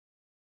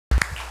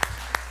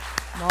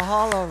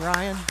Mahalo,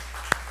 Ryan.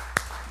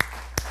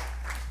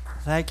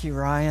 Thank you,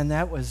 Ryan.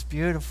 That was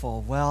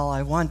beautiful. Well,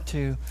 I want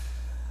to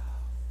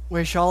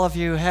wish all of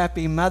you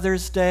happy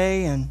Mother's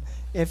Day. And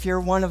if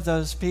you're one of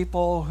those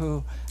people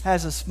who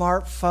has a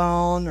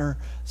smartphone or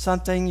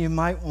something, you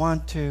might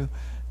want to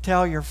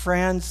tell your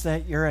friends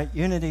that you're at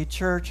Unity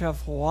Church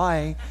of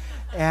Hawaii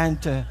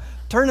and to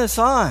turn us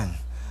on,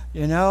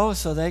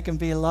 so they can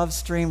be love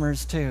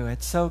streamers too.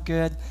 It's so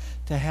good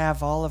to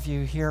have all of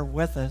you here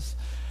with us.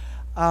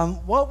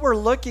 What we're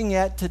looking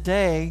at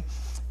today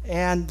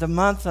and the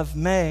month of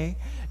May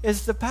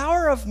is the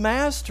power of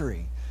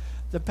mastery.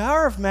 The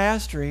power of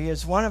mastery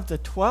is one of the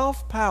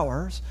 12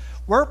 powers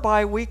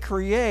whereby we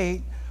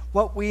create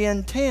what we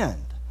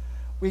intend.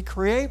 We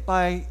create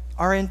by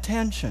our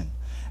intention.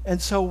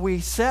 And so we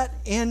set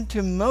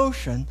into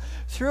motion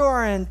through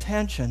our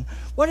intention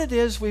what it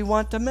is we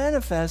want to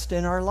manifest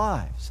in our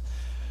lives.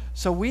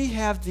 So we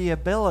have the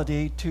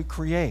ability to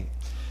create.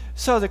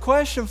 So the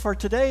question for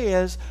today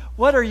is,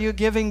 what are you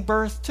giving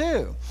birth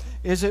to?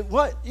 Is it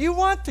what you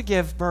want to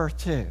give birth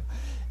to?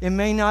 It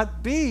may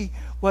not be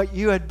what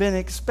you had been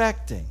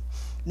expecting.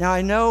 Now,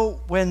 I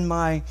know when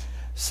my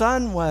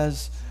son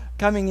was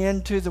coming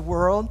into the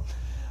world,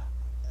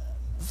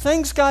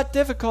 things got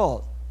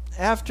difficult.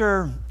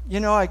 After,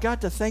 I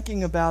got to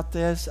thinking about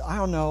this, I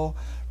don't know,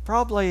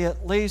 probably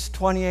at least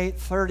 28,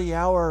 30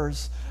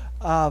 hours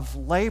of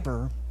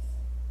labor,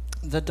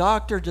 the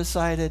doctor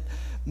decided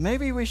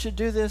maybe we should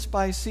do this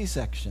by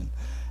C-section.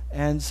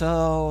 And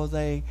so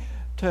they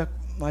took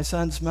my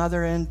son's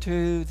mother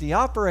into the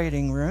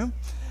operating room,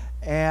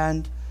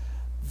 and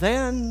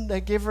then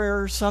they give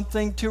her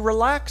something to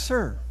relax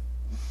her.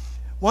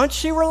 Once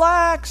she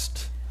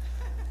relaxed,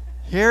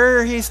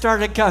 here he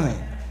started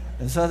coming.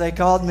 And so they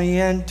called me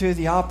into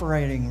the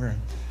operating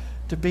room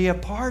to be a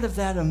part of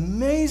that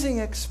amazing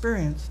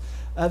experience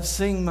of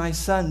seeing my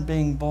son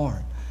being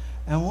born.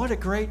 And what a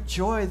great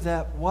joy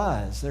that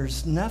was.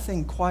 There's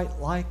nothing quite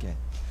like it.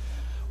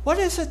 What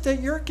is it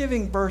that you're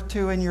giving birth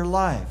to in your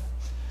life?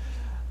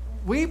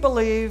 We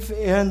believe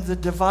in the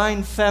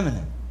divine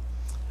feminine,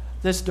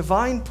 this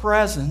divine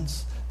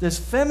presence, this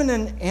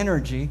feminine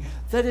energy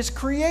that is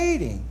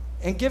creating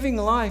and giving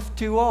life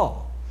to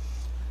all.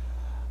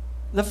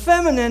 The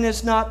feminine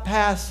is not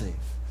passive.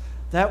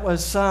 That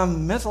was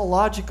some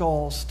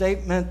mythological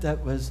statement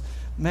that was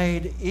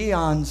made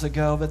eons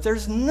ago, but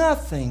there's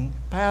nothing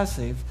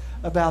passive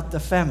about the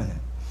feminine.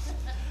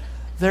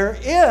 There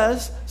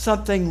is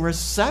something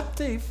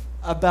receptive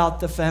about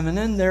the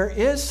feminine. There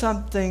is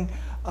something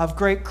of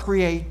great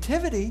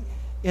creativity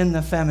in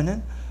the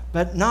feminine,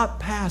 but not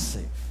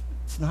passive.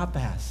 It's not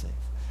passive.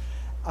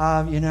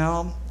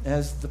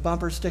 As the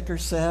bumper sticker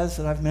says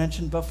that I've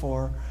mentioned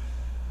before,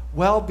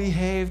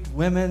 well-behaved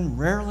women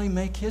rarely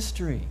make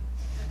history.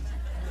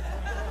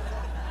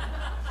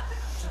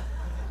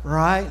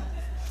 Right?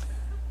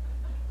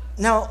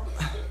 Now,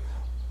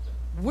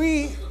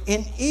 we,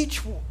 in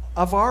each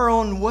of our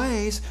own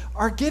ways,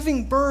 are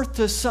giving birth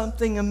to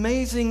something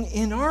amazing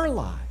in our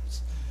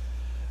lives.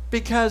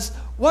 Because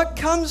what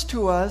comes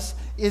to us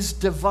is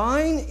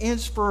divine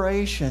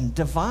inspiration,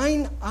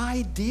 divine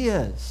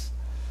ideas.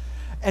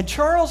 And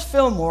Charles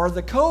Fillmore,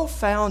 the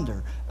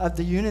co-founder of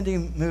the Unity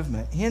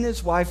Movement, he and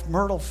his wife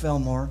Myrtle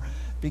Fillmore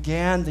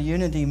began the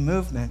Unity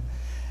Movement.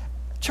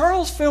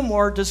 Charles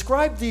Fillmore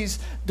described these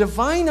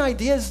divine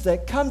ideas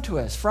that come to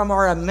us from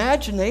our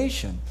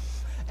imagination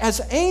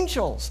as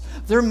angels.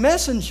 They're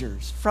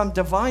messengers from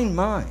divine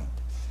mind.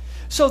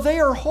 So they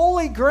are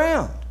holy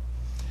ground.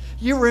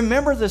 You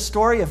remember the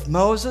story of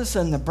Moses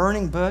and the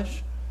burning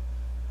bush?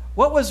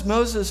 What was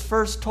Moses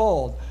first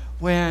told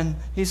when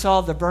he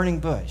saw the burning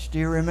bush? Do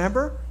you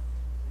remember?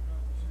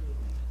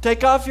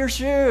 Take off your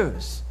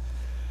shoes,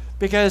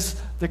 because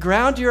the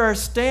ground you are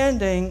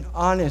standing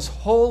on is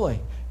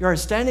holy. You are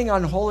standing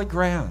on holy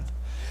ground.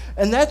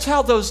 And that's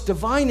how those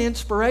divine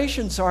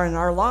inspirations are in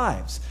our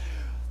lives.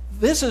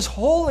 This is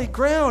holy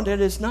ground.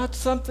 It is not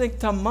something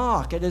to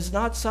mock. It is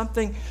not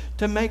something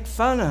to make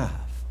fun of.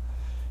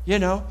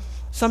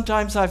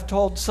 Sometimes I've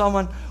told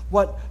someone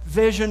what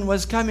vision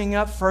was coming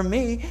up for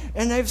me,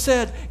 and they've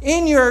said,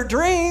 in your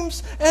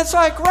dreams. And it's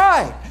like,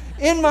 right,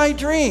 in my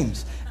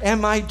dreams. And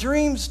my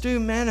dreams do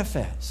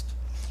manifest.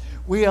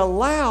 We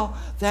allow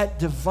that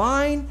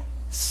divine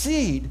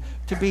seed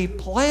to be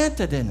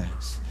planted in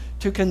us,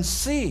 to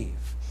conceive.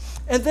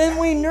 And then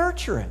we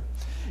nurture it.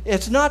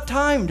 It's not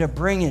time to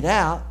bring it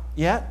out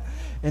yet.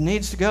 It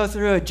needs to go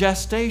through a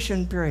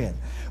gestation period.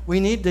 We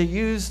need to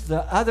use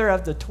the other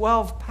of the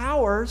 12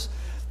 powers,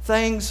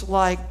 things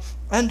like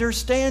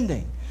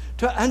understanding,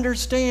 to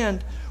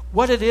understand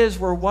what it is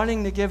we're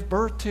wanting to give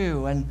birth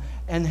to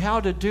and how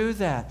to do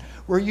that.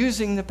 We're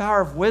using the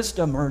power of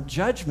wisdom or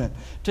judgment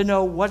to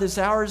know what is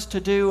ours to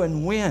do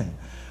and when.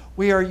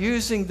 We are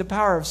using the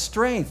power of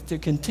strength to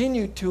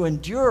continue to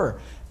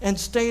endure and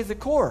stay the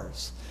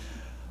course.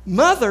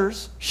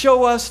 Mothers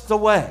show us the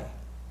way.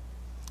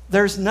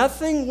 There's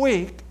nothing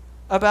weak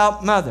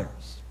about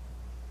mothers.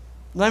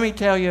 Let me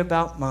tell you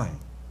about mine.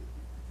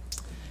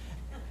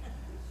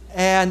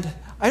 And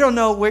I don't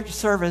know which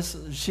service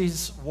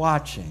she's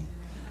watching,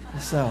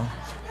 So,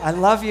 I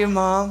love you,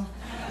 Mom.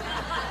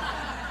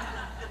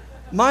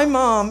 My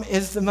mom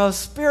is the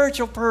most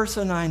spiritual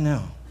person I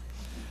know.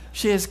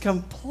 She is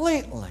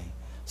completely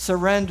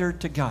surrendered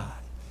to God.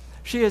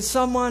 She is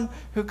someone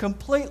who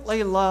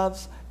completely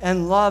loves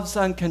and loves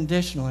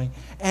unconditionally,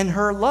 and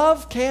her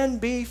love can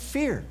be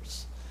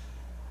fierce,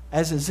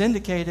 as is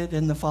indicated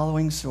in the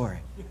following story.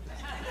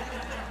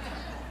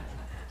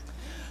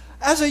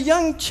 As a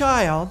young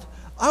child,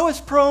 I was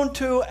prone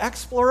to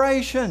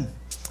exploration.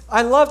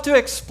 I love to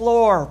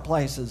explore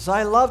places.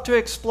 I love to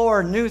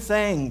explore new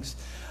things.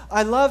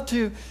 I love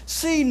to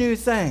see new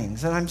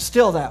things, and I'm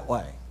still that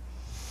way.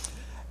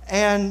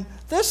 And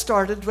this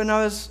started when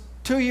I was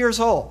 2 years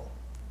old.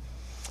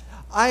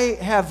 I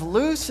have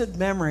lucid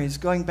memories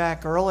going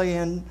back early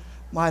in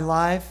my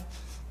life,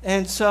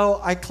 and so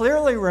I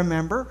clearly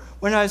remember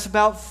when I was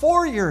about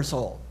 4 years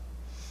old.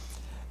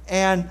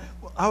 And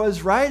I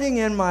was riding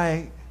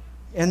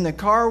in the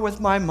car with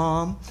my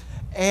mom,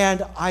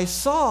 and I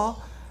saw,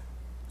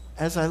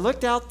 as I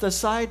looked out the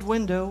side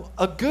window,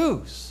 a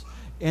goose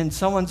in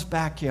someone's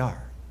backyard.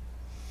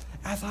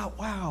 I thought,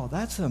 wow,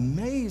 that's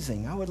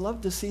amazing. I would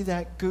love to see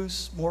that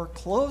goose more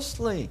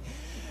closely.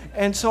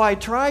 And so I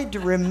tried to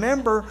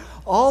remember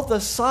all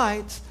the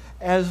sights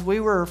as we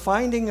were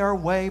finding our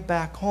way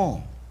back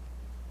home.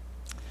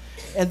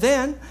 And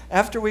then,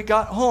 after we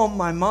got home,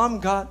 my mom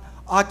got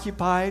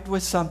occupied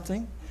with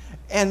something,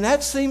 and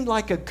that seemed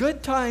like a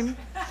good time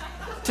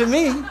to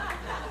me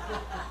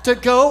to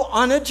go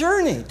on a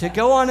journey, to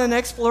go on an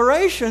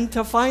exploration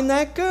to find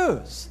that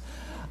goose.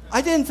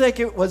 I didn't think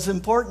it was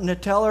important to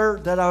tell her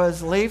that I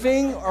was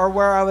leaving or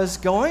where I was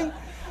going,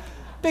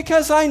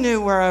 because I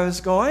knew where I was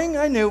going.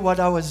 I knew what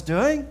I was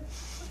doing.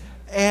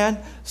 And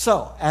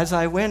so, as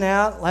I went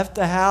out, left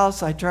the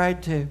house, I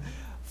tried to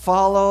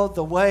follow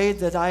the way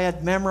that I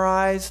had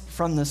memorized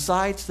from the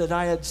sights that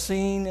I had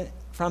seen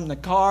from the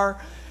car,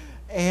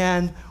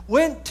 and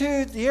went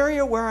to the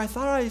area where I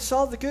thought I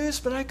saw the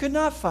goose, but I could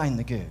not find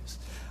the goose.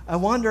 I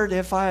wondered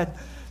if I had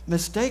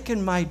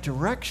mistaken my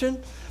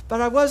direction, but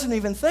I wasn't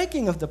even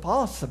thinking of the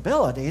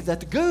possibility that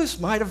the goose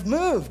might have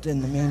moved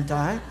in the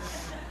meantime.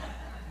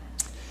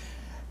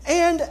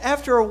 And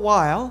after a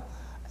while,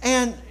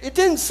 and it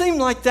didn't seem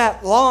like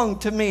that long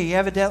to me.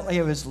 Evidently,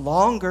 it was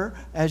longer,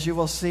 as you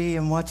will see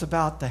in what's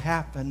about to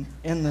happen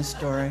in the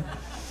story.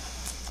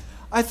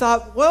 I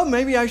thought, well,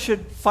 maybe I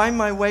should find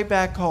my way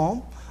back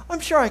home.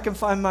 I'm sure I can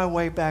find my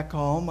way back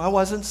home. I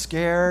wasn't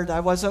scared. I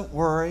wasn't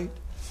worried.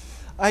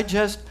 I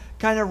just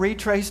kind of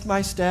retraced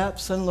my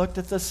steps and looked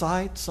at the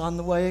sights on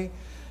the way,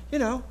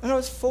 and I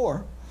was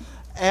 4.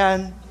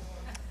 And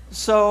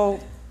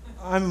so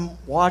I'm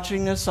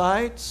watching the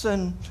sights,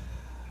 and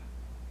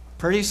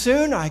pretty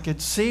soon I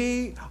could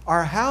see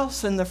our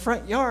house in the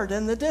front yard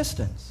in the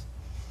distance.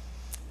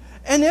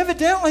 And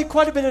evidently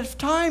quite a bit of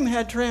time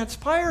had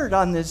transpired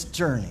on this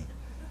journey,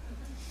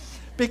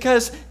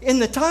 because in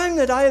the time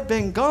that I had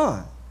been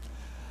gone,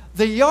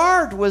 the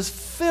yard was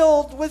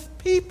filled with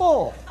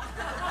people.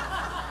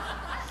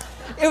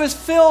 It was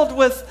filled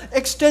with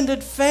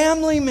extended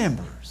family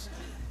members,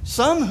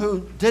 some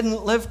who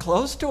didn't live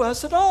close to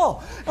us at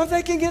all. I'm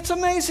thinking, it's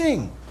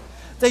amazing.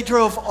 They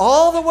drove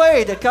all the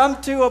way to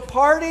come to a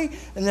party,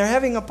 and they're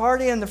having a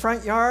party in the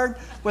front yard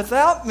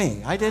without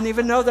me. I didn't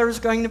even know there was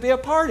going to be a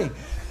party.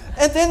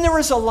 And then there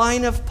was a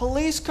line of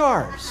police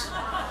cars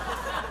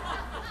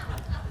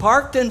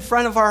parked in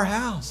front of our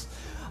house.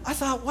 I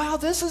thought, wow,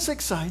 this is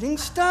exciting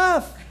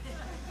stuff.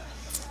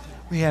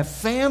 We have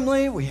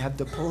family, we have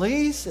the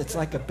police, it's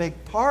like a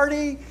big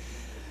party.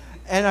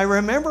 And I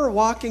remember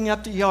walking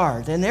up the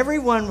yard, and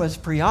everyone was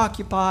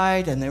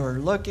preoccupied, and they were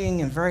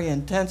looking and very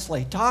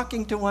intensely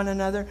talking to one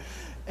another.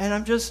 And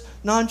I'm just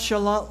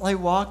nonchalantly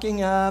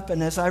walking up,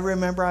 and as I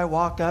remember, I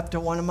walk up to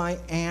one of my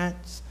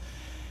aunts.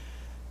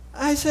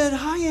 I said,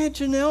 "Hi, Aunt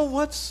Janelle,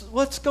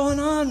 what's going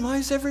on? Why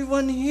is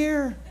everyone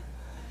here?"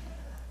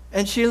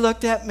 And she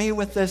looked at me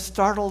with this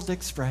startled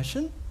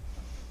expression.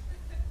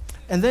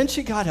 And then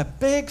she got a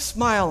big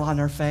smile on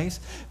her face,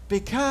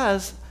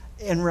 because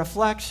in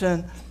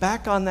reflection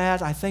back on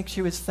that, I think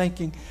she was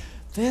thinking,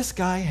 this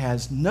guy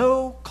has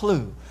no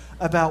clue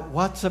about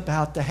what's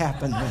about to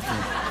happen with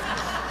him.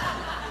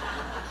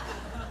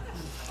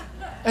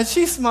 And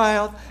she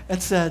smiled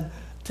and said,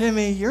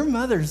 "Timmy, your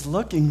mother's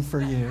looking for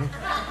you."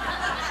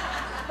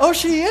 "Oh,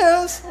 she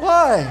is?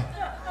 Why?"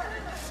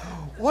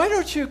 "Why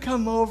don't you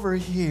come over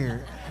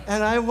here?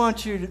 And I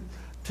want you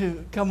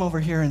to come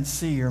over here and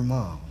see your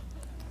mom."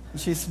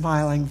 She's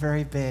smiling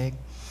very big.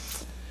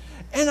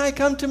 And I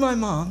come to my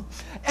mom,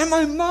 and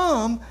my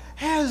mom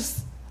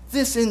has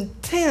this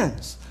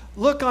intense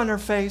look on her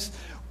face,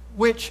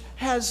 which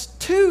has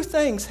two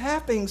things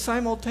happening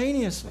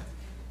simultaneously.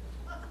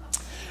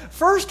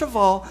 First of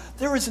all,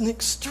 there was an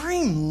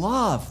extreme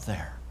love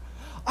there.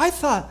 I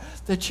thought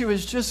that she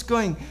was just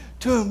going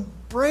to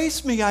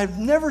embrace me. I've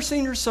never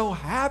seen her so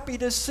happy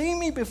to see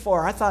me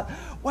before. I thought,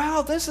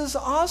 wow, this is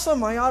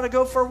awesome. I ought to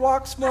go for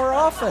walks more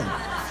often.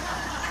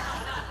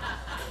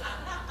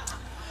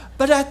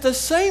 But at the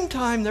same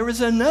time, there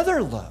was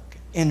another look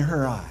in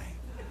her eye.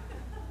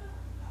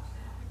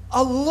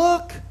 A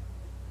look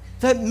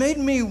that made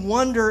me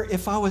wonder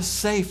if I was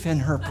safe in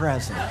her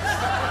presence.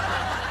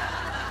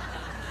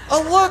 A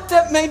look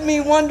that made me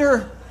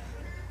wonder,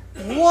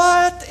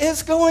 what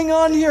is going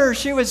on here?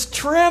 She was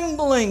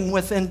trembling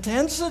with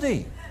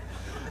intensity.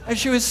 And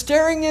she was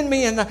staring at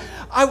me, and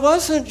I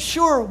wasn't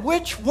sure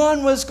which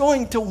one was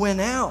going to win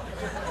out.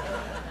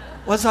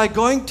 Was I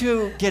going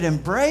to get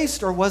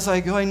embraced, or was I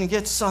going to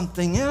get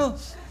something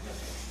else?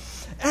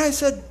 And I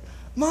said,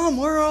 Mom,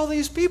 what are all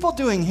these people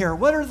doing here?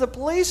 What are the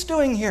police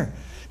doing here?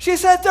 She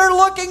said, they're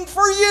looking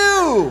for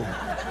you.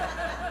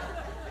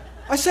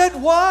 I said,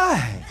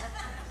 why?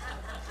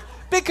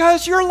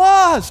 Because you're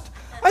lost.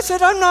 I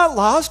said, I'm not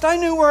lost. I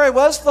knew where I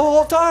was the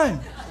whole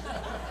time.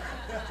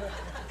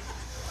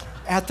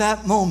 At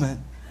that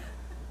moment,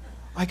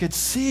 I could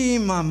see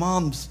my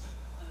mom's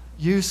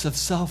use of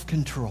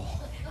self-control.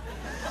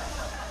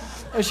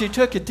 As she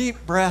took a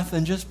deep breath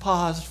and just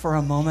paused for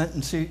a moment,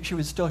 and she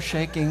was still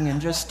shaking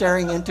and just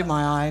staring into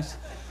my eyes.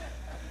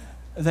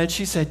 And then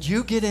she said,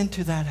 you get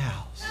into that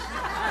house.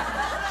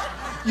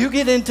 You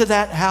get into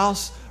that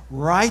house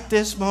right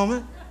this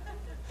moment,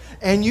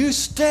 and you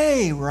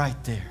stay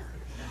right there.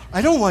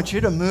 I don't want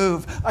you to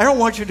move. I don't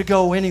want you to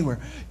go anywhere.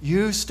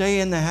 You stay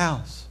in the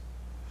house.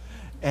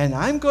 And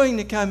I'm going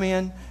to come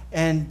in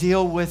and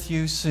deal with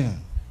you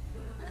soon.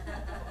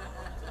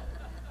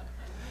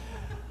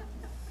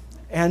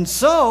 And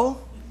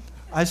so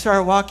I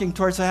started walking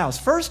towards the house.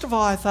 First of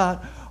all, I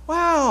thought,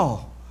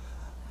 wow,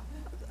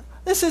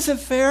 this isn't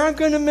fair. I'm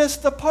going to miss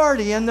the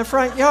party in the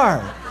front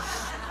yard.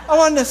 I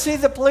wanted to see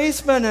the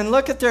policemen and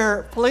look at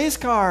their police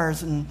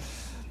cars and,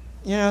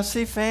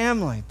 see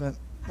family. But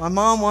my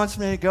mom wants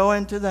me to go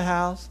into the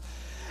house.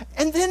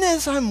 And then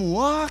as I'm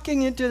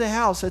walking into the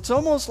house, it's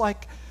almost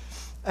like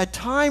a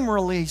time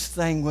release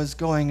thing was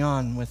going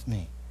on with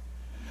me.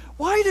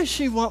 Why does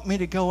she want me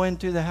to go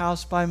into the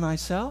house by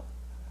myself?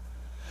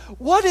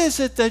 What is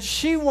it that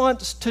she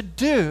wants to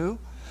do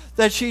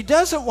that she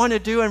doesn't want to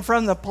do in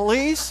front of the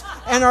police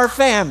and our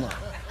family?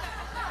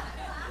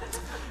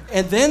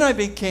 And then I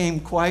became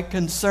quite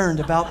concerned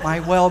about my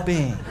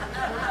well-being.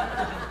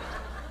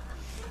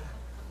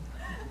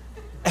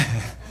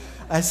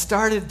 I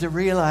started to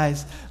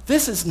realize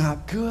this is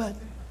not good.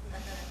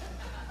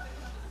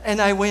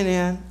 And I went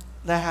in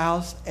the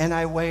house and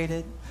I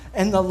waited.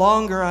 And the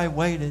longer I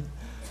waited,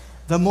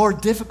 the more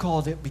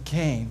difficult it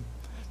became,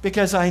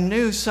 because I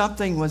knew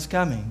something was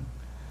coming.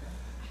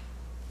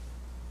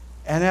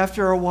 And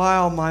after a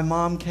while, my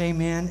mom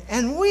came in,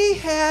 and we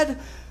had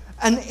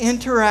an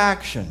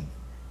interaction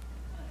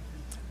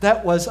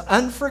that was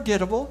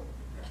unforgettable,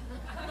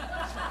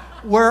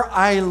 where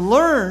I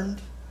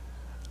learned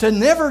to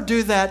never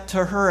do that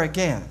to her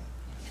again.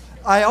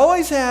 I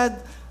always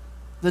had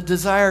the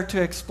desire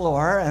to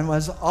explore and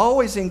was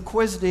always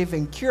inquisitive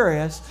and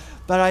curious,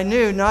 but I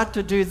knew not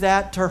to do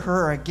that to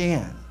her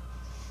again.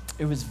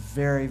 It was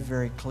very,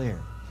 very clear.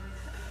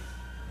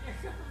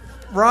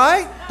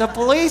 Right? The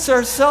police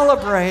are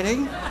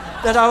celebrating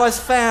that I was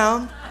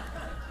found.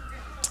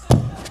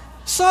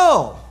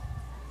 So,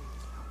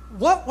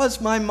 what was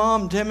my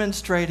mom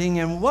demonstrating,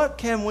 and what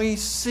can we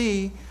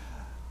see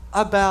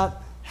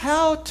about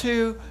how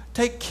to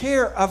take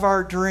care of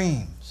our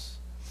dreams?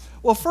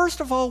 Well, first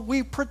of all,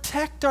 we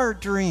protect our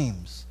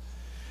dreams.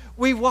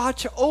 We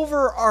watch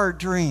over our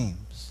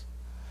dreams.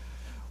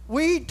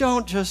 We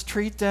don't just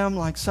treat them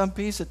like some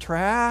piece of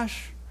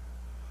trash.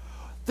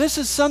 This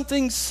is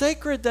something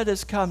sacred that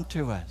has come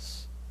to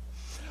us.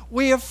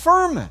 We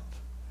affirm it.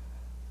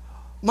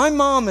 My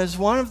mom is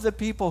one of the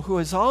people who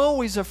has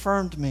always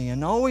affirmed me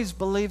and always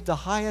believed the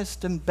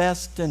highest and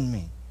best in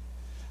me.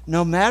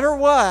 No matter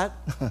what,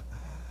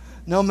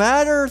 no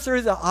matter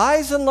through the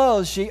highs and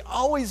lows, she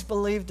always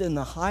believed in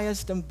the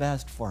highest and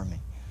best for me,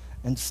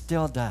 and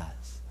still does.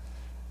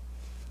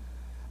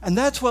 And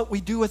that's what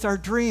we do with our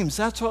dreams.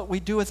 That's what we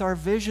do with our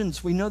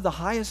visions. We know the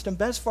highest and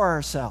best for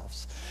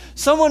ourselves.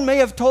 Someone may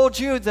have told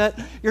you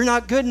that you're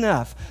not good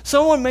enough.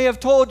 Someone may have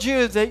told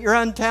you that you're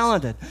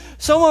untalented.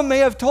 Someone may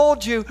have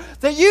told you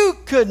that you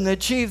couldn't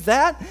achieve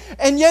that,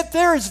 and yet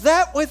there is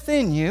that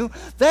within you,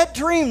 that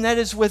dream that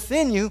is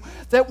within you,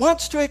 that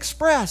wants to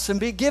express and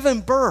be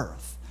given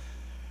birth.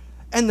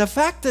 And the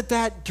fact that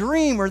that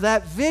dream or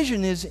that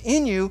vision is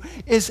in you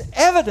is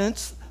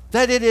evidence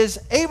that it is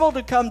able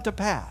to come to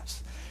pass.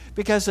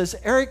 Because as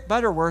Eric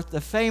Butterworth,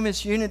 the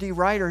famous Unity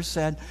writer,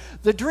 said,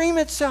 the dream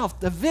itself,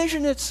 the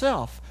vision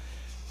itself,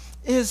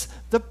 is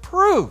the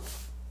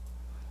proof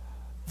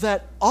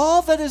that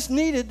all that is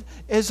needed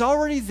is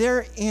already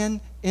there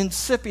in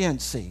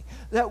incipiency.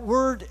 That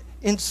word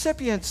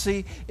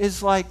incipiency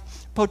is like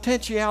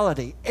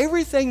potentiality.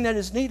 Everything that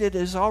is needed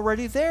is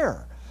already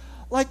there,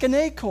 like an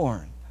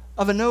acorn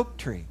of an oak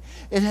tree.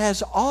 It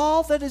has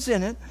all that is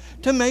in it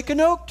to make an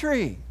oak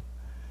tree.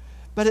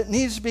 But it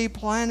needs to be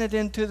planted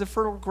into the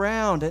fertile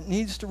ground. It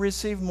needs to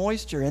receive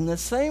moisture. In the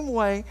same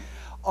way,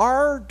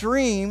 our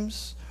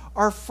dreams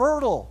are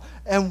fertile.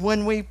 And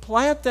when we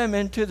plant them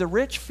into the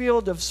rich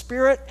field of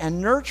spirit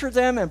and nurture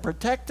them and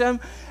protect them,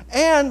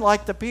 and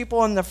like the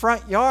people in the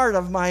front yard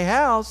of my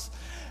house,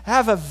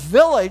 have a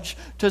village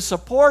to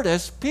support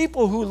us,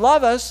 people who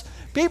love us,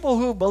 people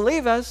who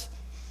believe us,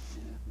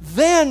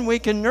 then we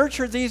can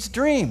nurture these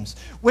dreams.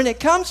 When it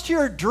comes to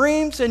your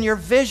dreams and your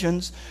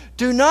visions,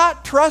 do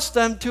not trust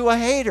them to a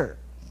hater.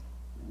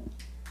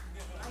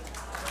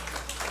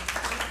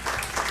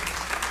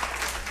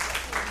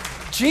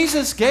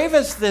 Jesus gave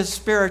us this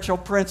spiritual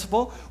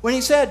principle when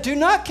he said, do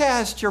not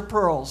cast your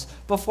pearls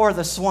before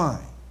the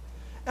swine.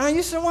 And I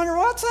used to wonder,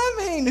 what's that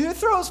mean? Who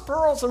throws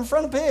pearls in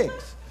front of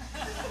pigs?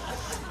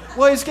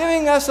 Well, he's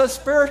giving us a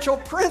spiritual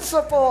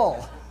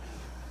principle.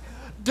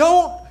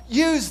 Don't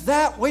use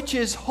that which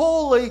is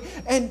holy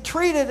and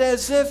treat it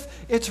as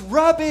if it's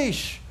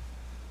rubbish.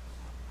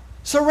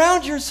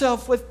 Surround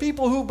yourself with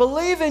people who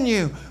believe in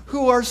you,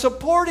 who are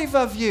supportive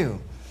of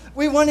you.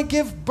 We want to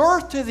give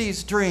birth to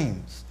these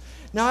dreams.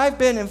 Now, I've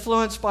been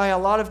influenced by a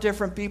lot of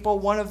different people.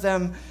 One of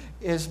them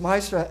is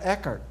Meister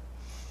Eckhart.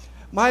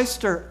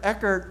 Meister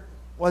Eckhart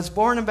was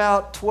born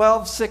about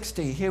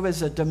 1260. He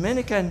was a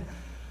Dominican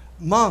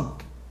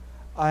monk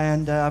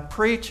and a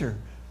preacher.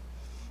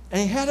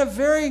 And he had a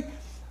very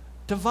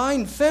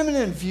divine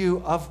feminine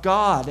view of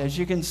God, as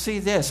you can see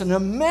this. And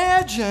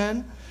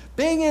imagine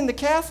being in the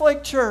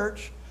Catholic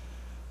Church,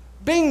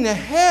 being the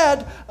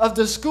head of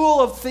the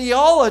School of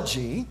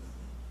Theology,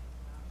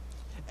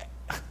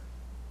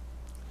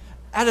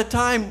 at a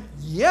time,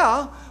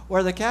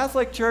 where the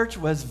Catholic Church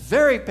was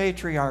very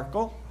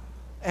patriarchal,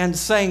 and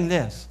saying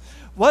this: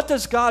 what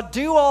does God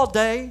do all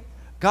day?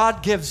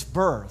 God gives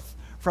birth.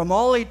 From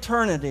all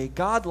eternity,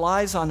 God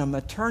lies on a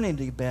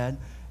maternity bed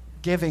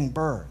giving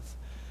birth.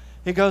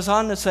 He goes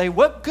on to say,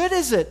 what good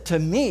is it to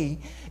me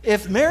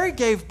if Mary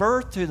gave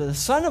birth to the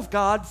Son of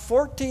God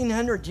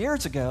 1,400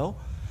 years ago,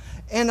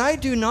 and I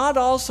do not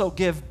also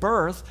give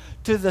birth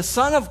to the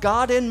Son of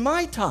God in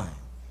my time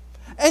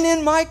and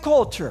in my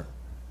culture?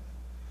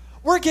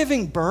 We're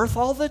giving birth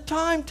all the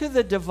time to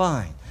the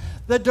divine.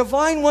 The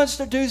divine wants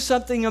to do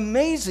something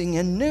amazing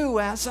and new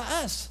as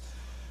us.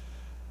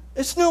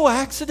 It's no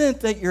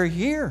accident that you're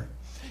here.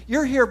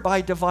 You're here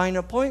by divine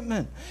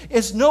appointment.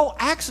 It's no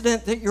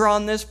accident that you're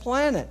on this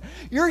planet.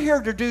 You're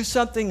here to do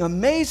something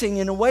amazing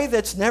in a way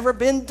that's never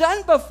been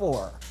done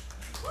before.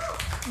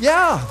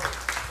 Yeah.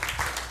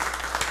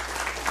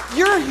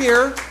 You're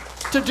here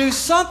to do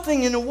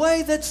something in a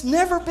way that's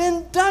never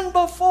been done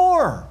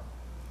before.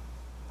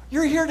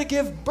 You're here to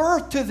give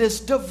birth to this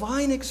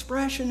divine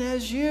expression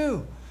as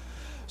you.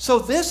 So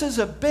this is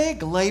a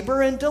big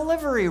labor and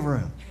delivery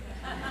room.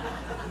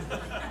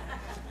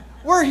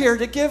 We're here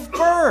to give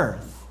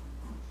birth.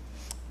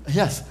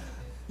 Yes.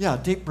 Yeah,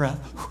 deep breath.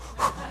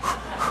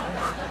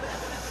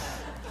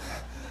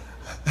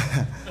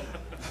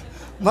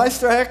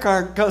 Meister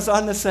Eckhart goes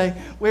on to say,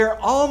 we are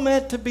all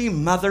meant to be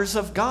mothers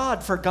of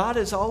God, for God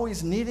is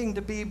always needing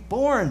to be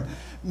born.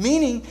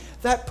 Meaning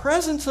that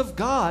presence of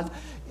God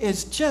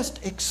is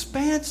just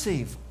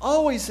expansive,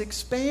 always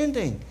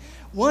expanding,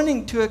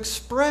 wanting to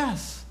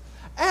express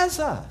as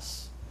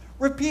us.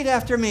 Repeat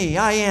after me.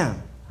 I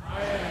am,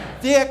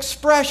 the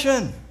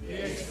expression,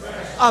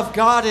 of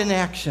God in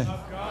action.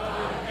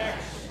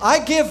 I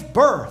give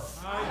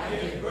birth,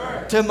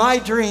 to my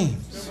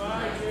dreams.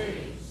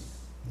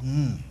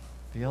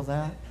 Feel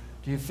that?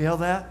 Do you feel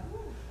that?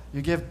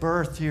 You give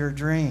birth to your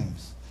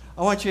dreams.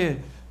 I want you to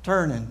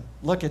turn and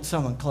look at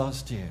someone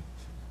close to you.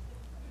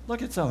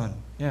 Look at someone.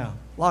 Yeah.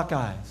 Lock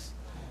eyes.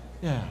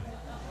 Yeah.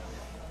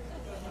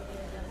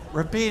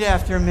 Repeat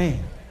after me.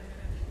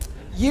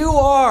 You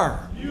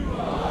are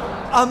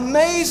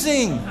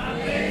amazing.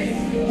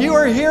 You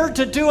are here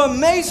to do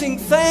amazing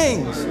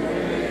things.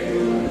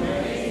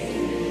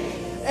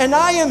 And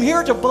I am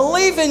here to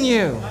believe in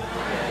you.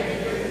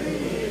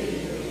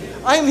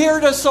 I'm here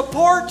to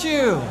support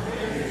you.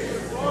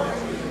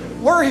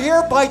 We're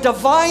here by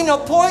divine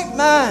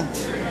appointment.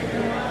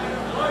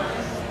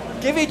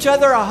 Give each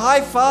other a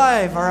high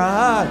five or a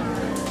hug.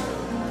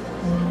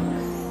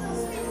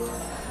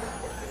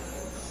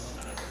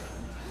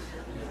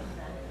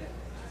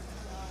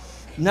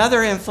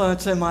 Another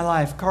influence in my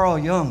life, Carl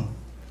Jung.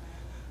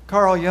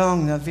 Carl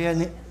Jung,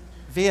 the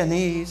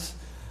Viennese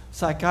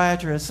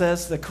psychiatrist,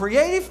 says the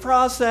creative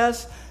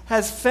process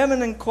has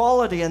feminine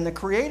quality, and the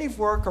creative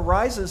work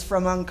arises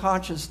from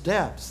unconscious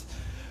depths.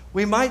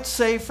 We might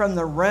say from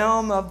the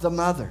realm of the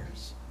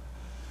mothers.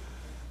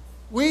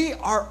 We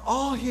are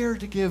all here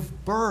to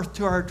give birth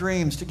to our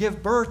dreams, to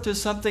give birth to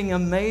something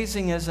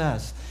amazing as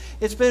us.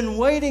 It's been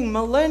waiting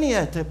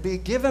millennia to be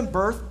given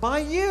birth by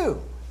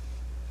you.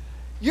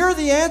 You're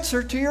the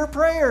answer to your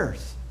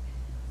prayers.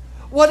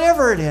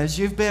 Whatever it is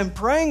you've been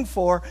praying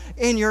for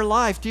in your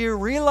life, do you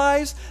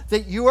realize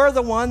that you are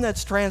the one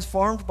that's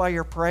transformed by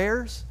your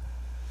prayers?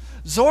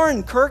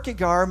 Soren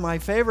Kierkegaard, my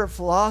favorite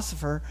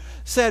philosopher,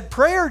 said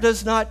prayer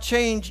does not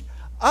change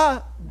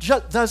God,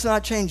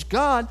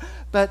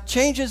 but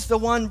changes the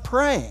one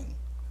praying.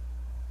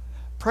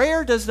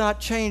 Prayer does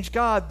not change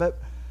God, but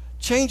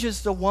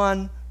changes the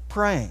one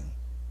praying.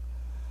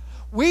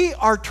 We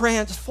are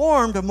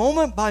transformed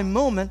moment by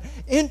moment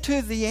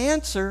into the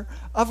answer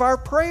of our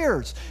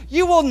prayers.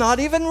 You will not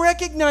even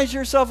recognize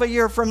yourself a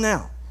year from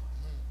now.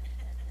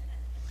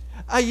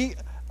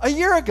 A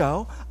year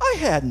ago, I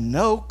had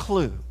no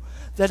clue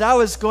that I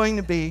was going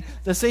to be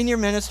the senior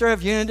minister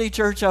of Unity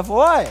Church of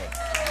Hawaii.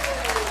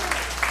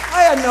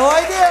 I had no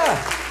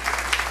idea.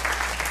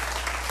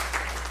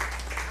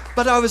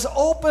 But I was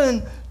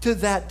open to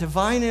that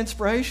divine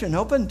inspiration,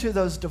 open to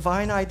those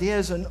divine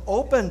ideas, and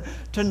open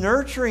to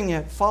nurturing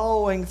it,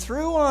 following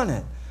through on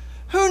it.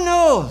 Who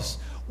knows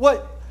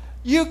what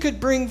you could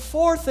bring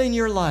forth in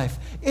your life?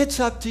 It's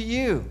up to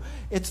you.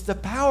 It's the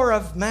power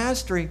of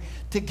mastery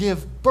to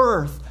give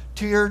birth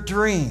to your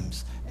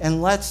dreams.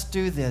 And let's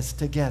do this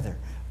together.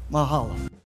 Mahalo.